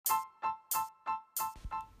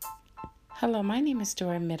Hello, my name is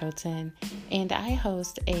Dora Middleton, and I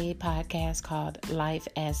host a podcast called Life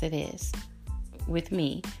as It Is with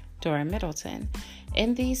me, Dora Middleton.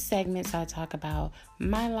 In these segments, I talk about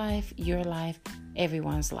my life, your life,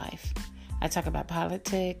 everyone's life. I talk about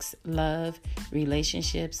politics, love,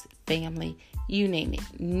 relationships, family, you name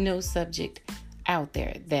it. No subject out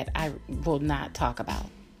there that I will not talk about.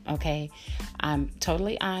 Okay, I'm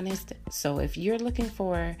totally honest. So if you're looking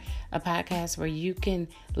for a podcast where you can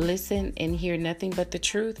listen and hear nothing but the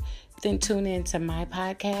truth, then tune in to my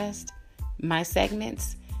podcast, my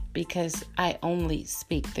segments, because I only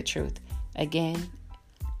speak the truth. Again,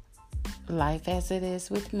 Life as It Is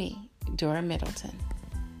with me, Dora Middleton.